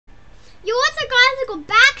Yo, what's up, guys? Go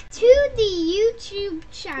back to the YouTube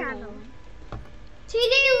channel.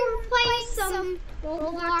 Today we're playing some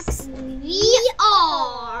Roblox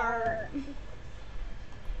VR.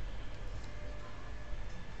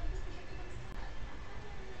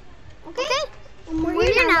 Okay, we're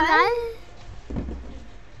here now, guys.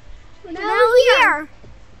 We're now here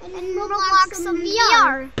in Roblox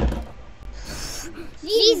VR.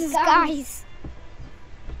 Jesus, guys.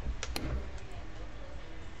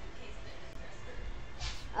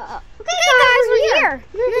 Okay, guys, we're here. I'm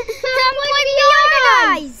playing VR,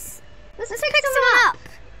 guys. Let's pick someone up.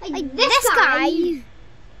 Like this guy.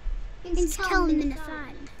 It's Kelvin in the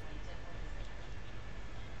fan.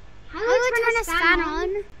 How do I turn this fan on?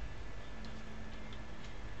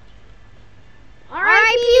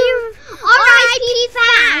 R.I.P.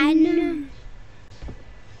 fan.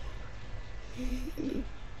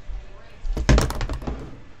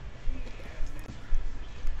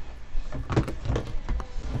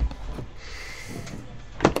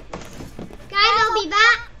 I'll be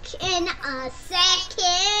back in a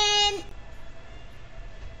second.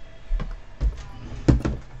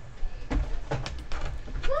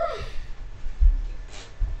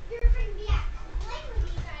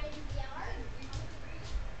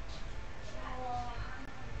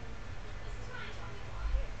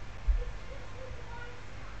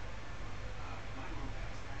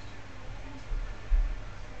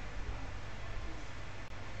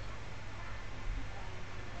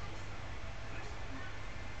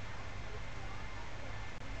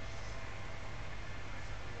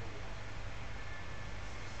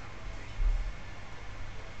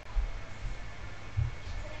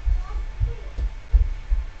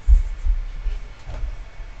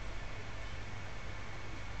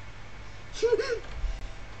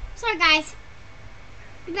 Sorry, guys.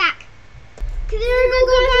 We're back. We're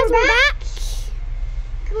back.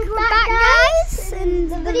 We're back, guys. In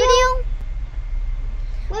the video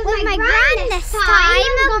with my gran this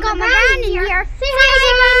time. I've got my gran in here. Say hi,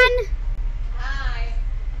 Gran. Hi.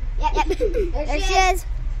 Yep. There she is.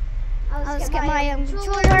 I'll just get my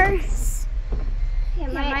controllers. Get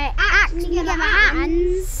my axe. Get my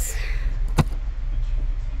hands.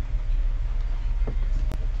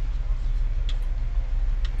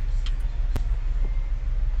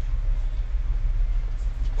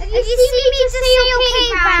 If you see me, just say okay,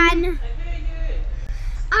 Gran.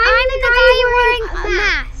 I'm the guy wearing a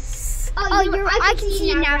mask. I can see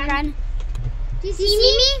you now, Gran. Do you see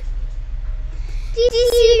me? Do you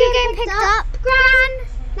see you getting picked up, Gran?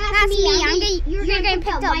 That's me. You're getting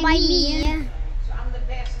picked up by me. So I'm the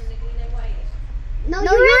person in the way. No,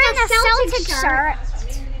 you're in a Celtic shirt.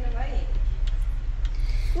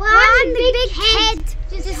 Well, I'm the big head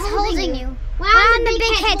just holding you. Well, I'm the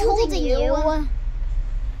big head holding you.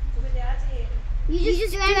 You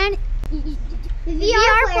just do any, the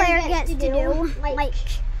VR player gets to do, like,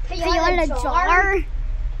 put you in a jar.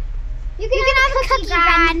 You can have a cookie,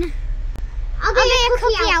 Gran. I'll get a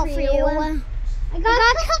cookie out for you. I got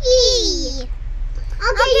a cookie.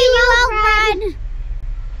 I'll get you out, Gran.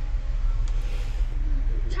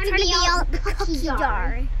 Trying to get out the cookie jar.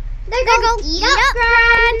 There go. Eat up,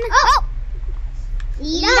 Gran. Oh!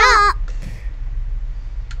 Eat up.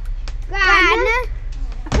 Gran.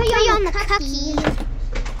 Put you on the cookie.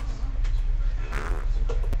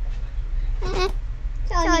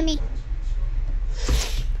 Telling me.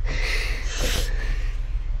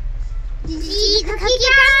 Did you eat the cookie,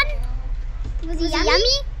 Gran? Was it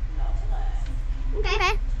yummy?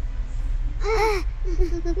 Okay.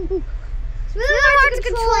 It's really hard to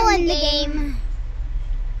control in the game.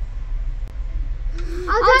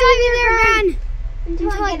 I'll drive you there, Gran,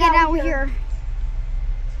 until I get out here.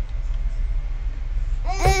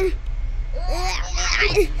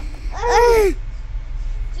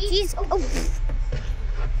 Jeez. Oh.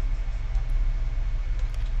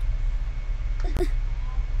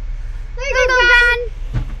 There you go, Gran.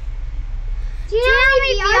 Do you know how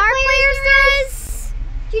many VR players there is?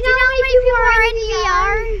 Do you know how many people are in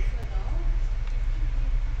VR?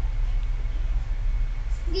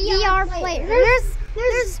 VR players.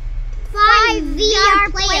 There's 5 VR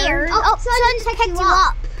players. Oh, someone picked you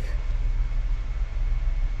up.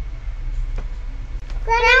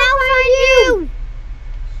 Gran, I'll find you.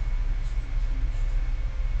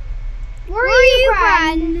 Where are you,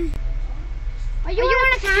 Gran? Are you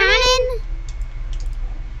on a cannon?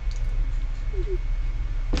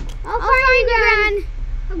 I'll find you, Gran.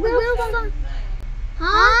 I will find.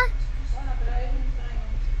 Huh?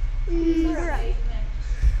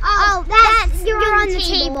 Oh, that's you're on the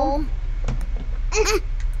table.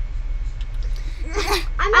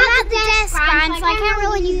 I'm at the desk, Gran, so I can't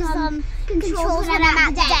really use controls when I'm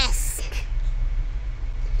at the desk.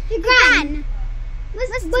 Hey, Gran. What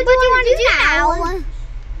do you want to do now?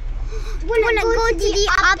 Do you want to go to the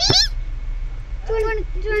obby? Do you want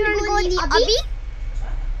to go to the obby?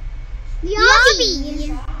 The obby.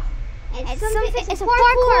 It's a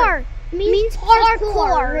parkour. It means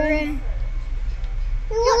parkour.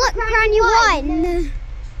 Look, Gran, you won.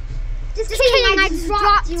 Just kidding, I just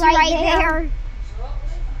dropped you right there.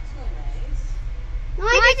 No, I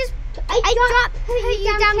dropped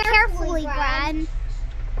you down carefully, Gran.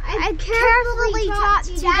 I carefully dropped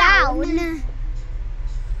you down.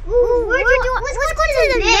 Ooh, let's go to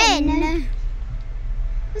the men.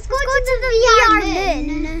 Let's go to the VR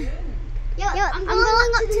men. Yo, I'm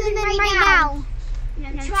going up to the men right now.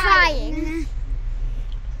 I'm trying.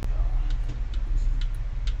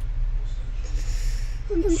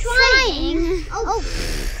 I'm trying. Oh.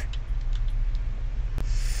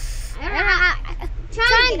 I don't know how.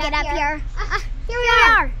 Trying to get up here. Here we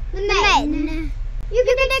are. The men. You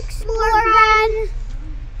can explore, Gran.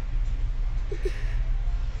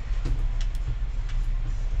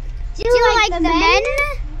 Do you like the men?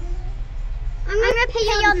 I'm gonna put you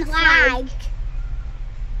on the flag.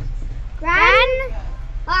 Gran?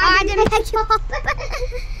 Oh, I didn't pick you up.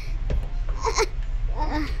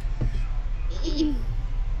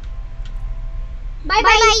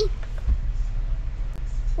 Bye-bye.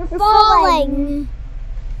 We're falling.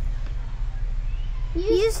 You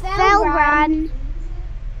just fell, Gran.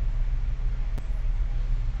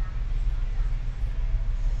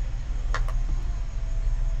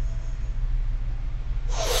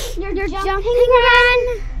 You're jumping, Gran?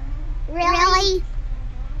 Really?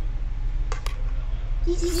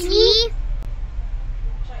 You see?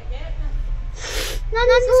 No,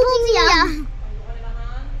 holding you.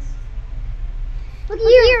 Look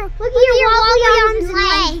at your wobbly arms and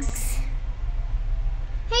legs.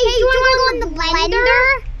 Hey, do you want to go in the blender?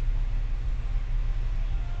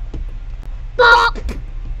 Bop!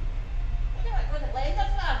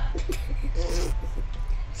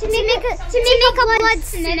 To make a blood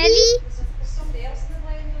smoothie?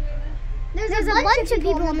 There's a bunch of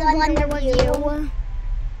people in the blender with you.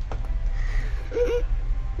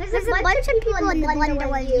 There's a bunch of people in the blender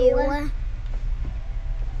with you.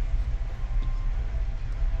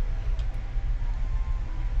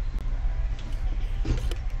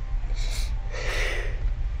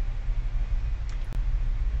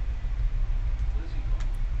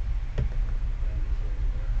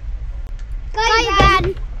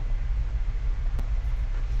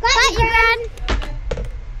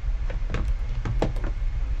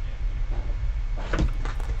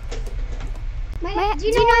 Do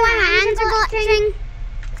you know why my hands are glitching?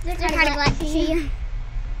 They're kind of glitchy.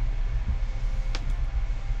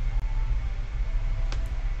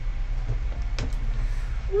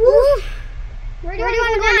 Woo! Where do you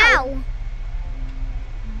want to go now?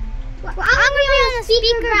 Well, I'm going to be on the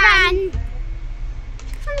speaker, Gran.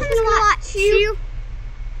 I'm just going to watch you.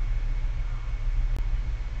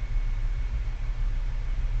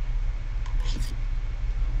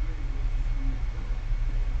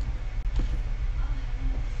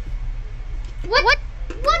 What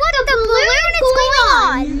the balloon is going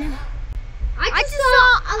on? I just saw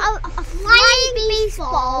a flying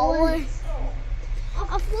baseball.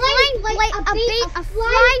 A flying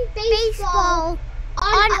baseball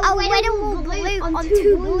on a little balloon, on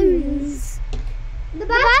two balloons. The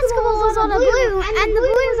basketball was on a balloon, and the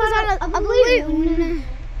balloon was on a balloon.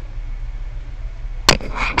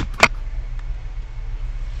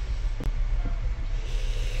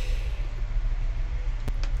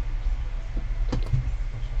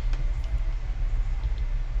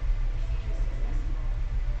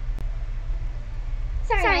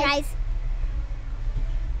 Sorry, guys.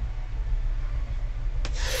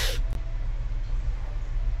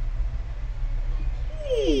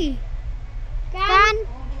 Gran,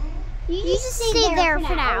 you just stay there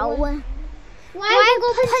for now. Why go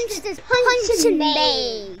punch this punch and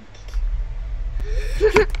bag?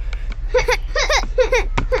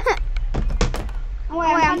 Oh,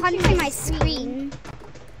 wait, I'm punching my screen.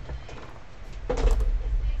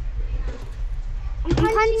 I'm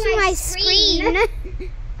punching my screen.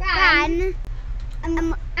 Gran, I'm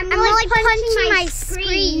like punching my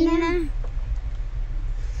screen.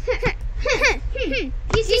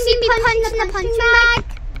 You see me punching the punching bag?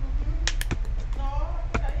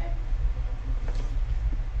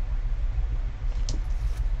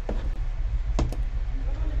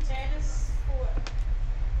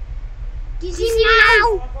 Do you see me now?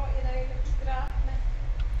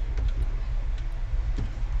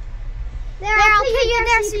 There, I'll put you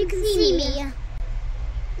there so you can see me.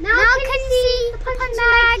 Now can you see the punching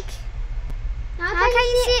bag? Now can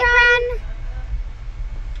you see it, Gran?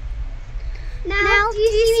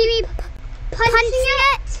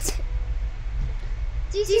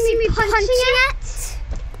 punching it?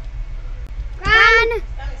 Gran?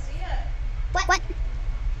 What?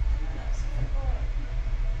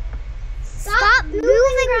 Stop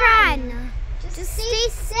moving, Gran. Just stay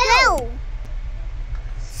still.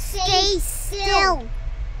 Stay still.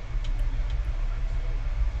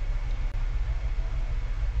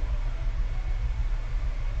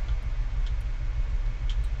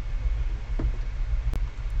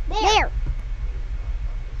 There.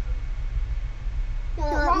 No,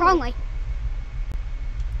 wrong way.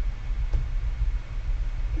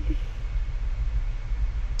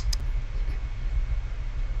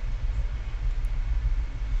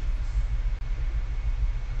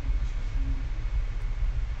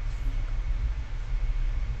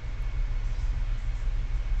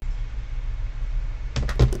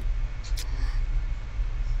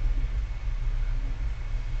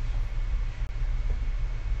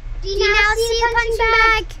 Do you now see a punching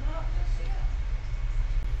bag?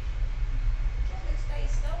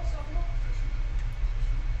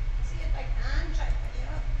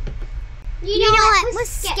 You know what?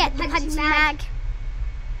 Let's get the punching bag.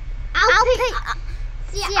 I'll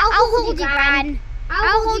hold you, Gran.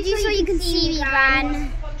 I'll hold you so you can see me,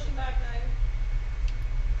 Gran.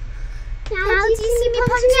 Now, do you see me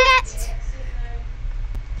punching it?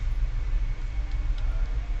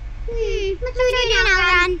 What do we do now,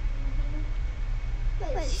 Gran?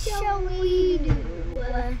 What shall we do? Do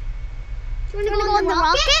you want to go on the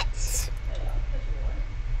rocket?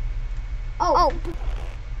 Oh.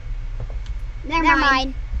 Never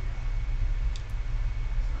mind.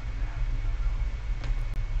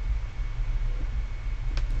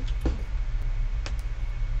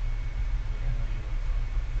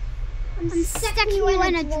 I'm sticking you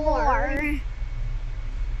in a drawer.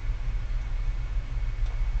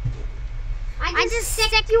 I just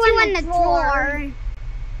stick you in the drawer.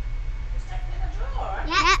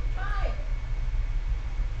 Yeah.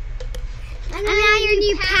 And now your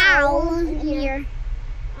new pal in here.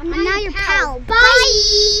 I'm now your pal.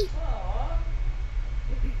 Bye!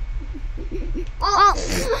 Oh,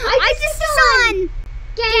 I just saw one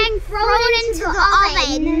getting thrown into the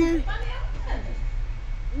oven.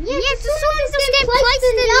 Yeah, so someone's just getting placed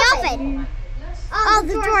in the oven. Oh,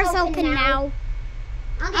 the door's open now.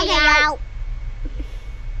 I'll get out.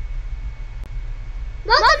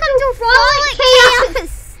 Welcome to Frolic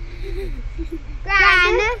Chaos!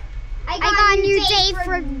 Gran, I got a new day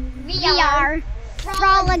for VR.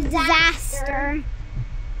 Frolic disaster.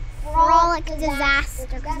 Frolic disaster,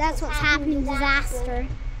 because that's what's happening, disaster.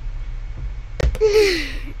 Okay,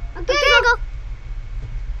 go.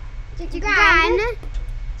 Gran,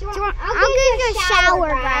 I'll give you a shower,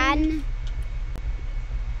 Gran.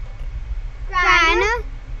 Gran,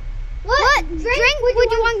 what drink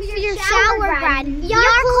would you want for your shower, Gran?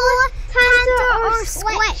 VR Cola, Fanta, or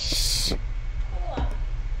Squish?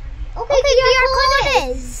 Okay, VR Cola it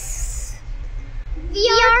is.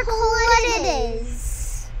 VR Cola it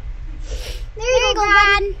is. There you go,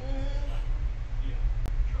 Gran.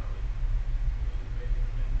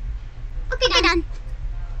 Okay, done.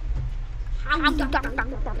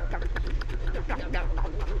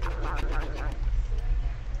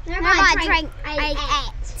 Never mind, drink. I ate.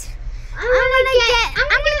 I'm gonna get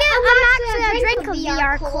a drink of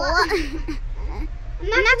VR Cola.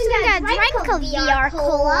 I'm actually gonna drink of VR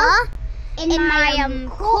Cola in my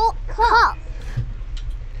cup.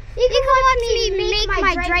 You can watch me make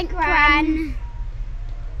my drink, Gran.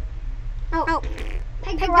 Oh,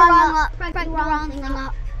 pick the wrong thing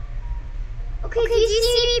up. Okay, do you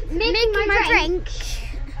see me making my drink?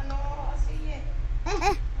 Hello, I see you.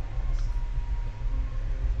 Oh,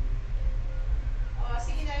 I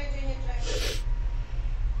see you now doing your drink.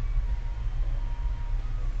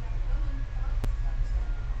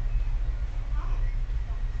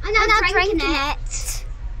 I'm not drinking it.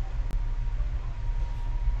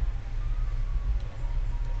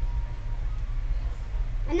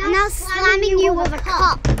 I'm now slamming you with a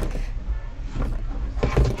cup.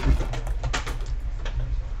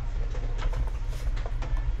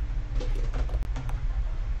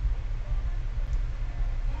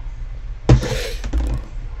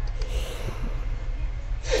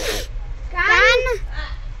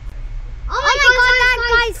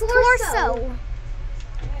 Torso.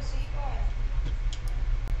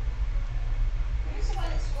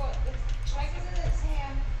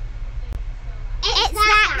 It's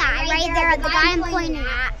that guy right there, the guy I'm pointing at.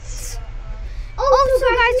 Also,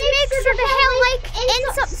 guys, make sure to hit like and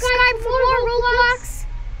subscribe for more Roblox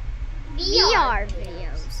VR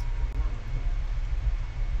videos.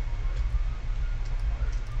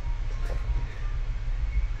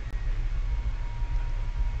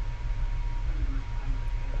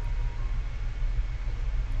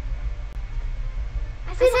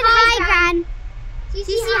 I said hi, Gran. Do you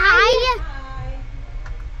see hi? Hi.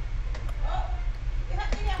 Oh, you hit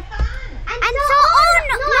me with your pan. And so, oh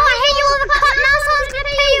no, I hit you with a cut. Now someone's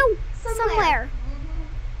gonna pay you somewhere.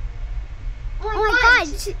 Oh my God.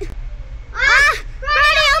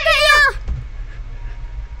 Granny, I'll get you.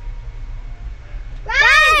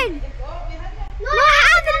 Gran. No, what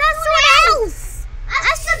happened? That's someone else.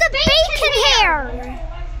 That's just a bacon here.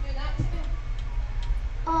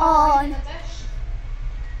 Oh,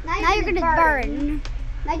 now you're gonna burn.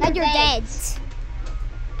 Now you're dead.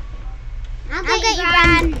 I'll get you,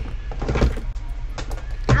 Gran.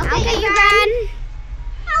 I'll get you, Gran.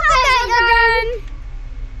 I'll get you, Gran.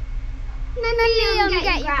 No, you don't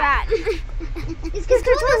get you, Gran. These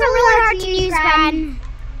controls are really hard to use, Gran.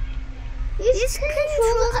 These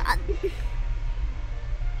controls are...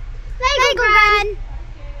 There you go, Gran.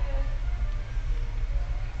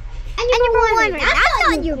 And you're wondering, that's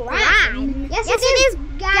not your Gran. Yes, it is,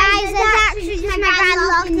 guys. That's actually just my Gran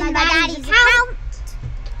logged in my daddy's account.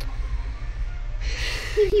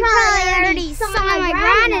 You probably already saw my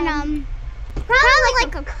Gran in them. Probably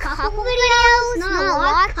like a couple videos, not a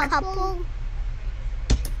lot, couple.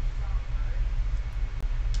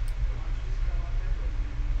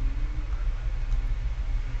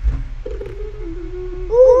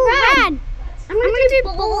 Ooh, Gran! I'm gonna do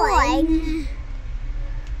bowling.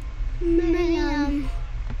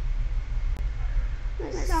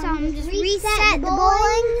 Let's just reset the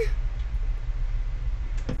bowling.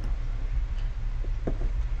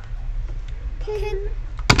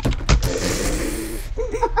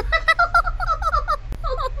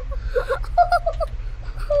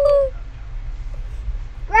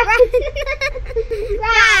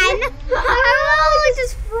 Gran, I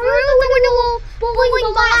just threw the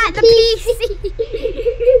bowling ball at the PC.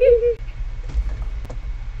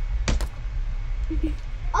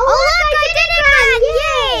 Oh look, I did it, Gran!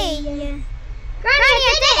 Yay! Granny,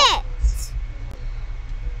 I did it!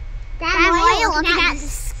 Gran, why are you looking at the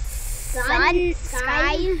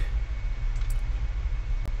sky?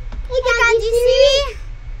 Hey, Gran, do you see me?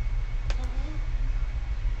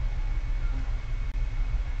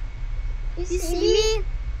 Do you see me?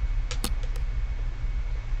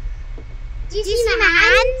 Do you see my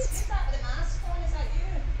hands? Is that the mask on? Is that you?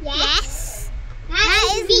 Yes. That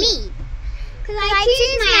is me. Because I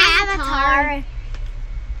choose my avatar.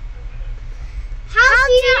 How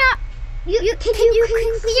do you not? You can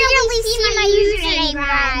clearly see my username,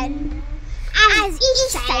 Gran. As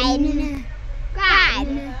Ethan. Gran.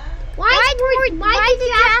 Why did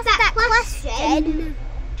you ask that question?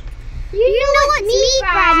 You know it's me,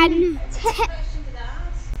 Gran.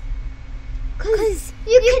 Because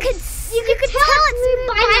you could tell it's me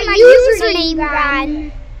by my username, Gran.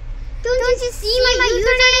 Don't you see my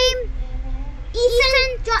username?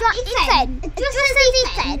 Ethan. It just says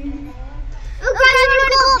Ethan. Oh, Gran, you want to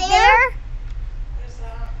go up there?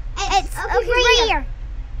 It's over here.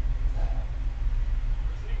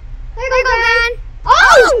 There you go, Gran.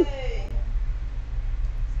 Oh!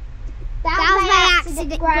 That was my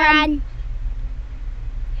accident, Gran.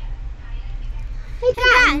 Hey,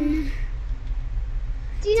 Gran.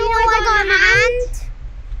 Do you know what I got in my hand?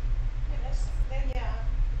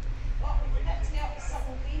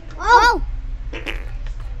 Oh!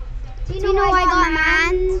 Do you know what I got in my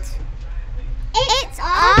hand? It's a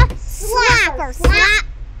slapper. Slap.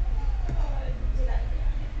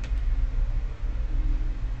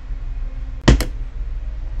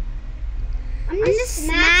 I'm just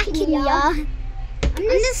smacking ya. I'm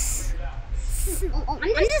just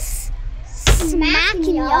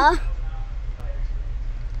smacking ya.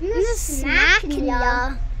 I'm just smacking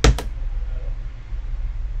ya.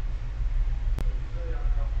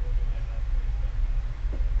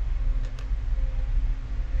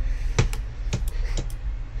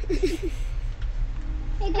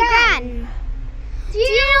 Hey, Gran. Do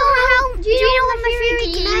you know what my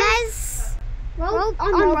favorite game is?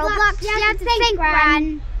 On Roblox, you have to think, Gran.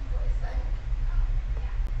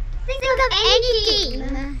 Think of any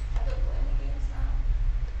game.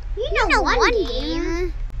 You know one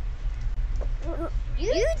game.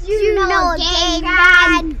 You do know a game,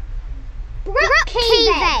 Gran.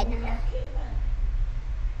 Brookhaven.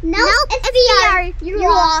 Nope, it's VR. You're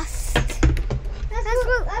lost. That's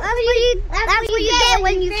what you get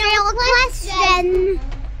when you fail a question.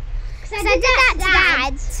 Because I did that to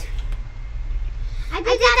Dad. I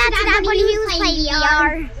did that to Dad when he was playing VR.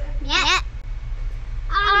 Yeah.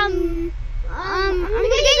 I'm gonna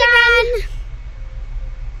get you, Gran.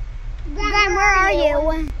 Gran, where are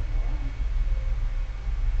you?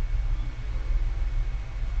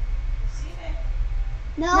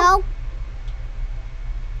 No.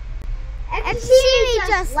 If you see me,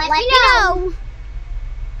 just let me know.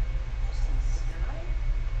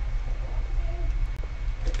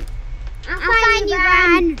 I'll find you,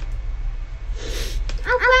 Gran.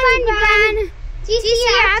 I'll find you, Gran. Do you see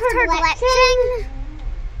your after collecting?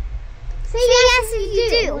 Say yes if you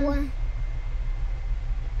do.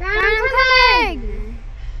 Gran, I'm coming.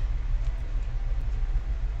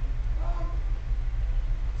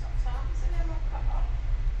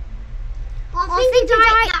 I think you're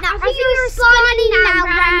right now. I think you're spawning now,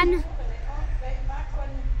 Gran.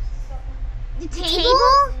 The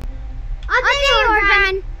table? I think you're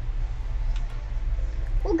Gran.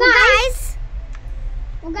 Well, guys,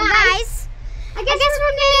 I guess we're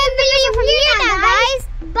going to end the video from here now, guys.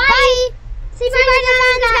 Bye. Say bye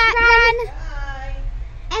to Gran.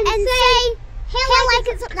 And say, hey, like,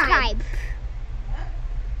 and subscribe.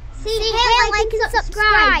 Say, hey, like, and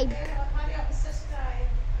subscribe.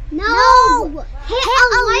 No! Hit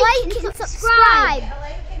a like and subscribe.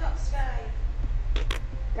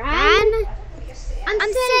 Gran?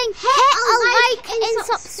 I'm saying hit a like and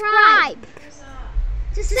subscribe.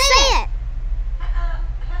 Just say it.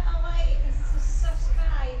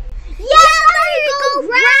 Yeah, there you go,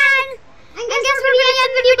 Gran. I guess we're going to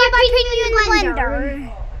end the video by putting you in the blender.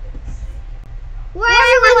 Where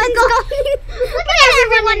everyone's going. Look at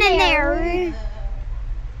everyone in there.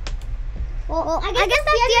 Well, I guess that's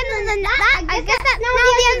the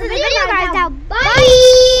end of the video, guys. Now, bye.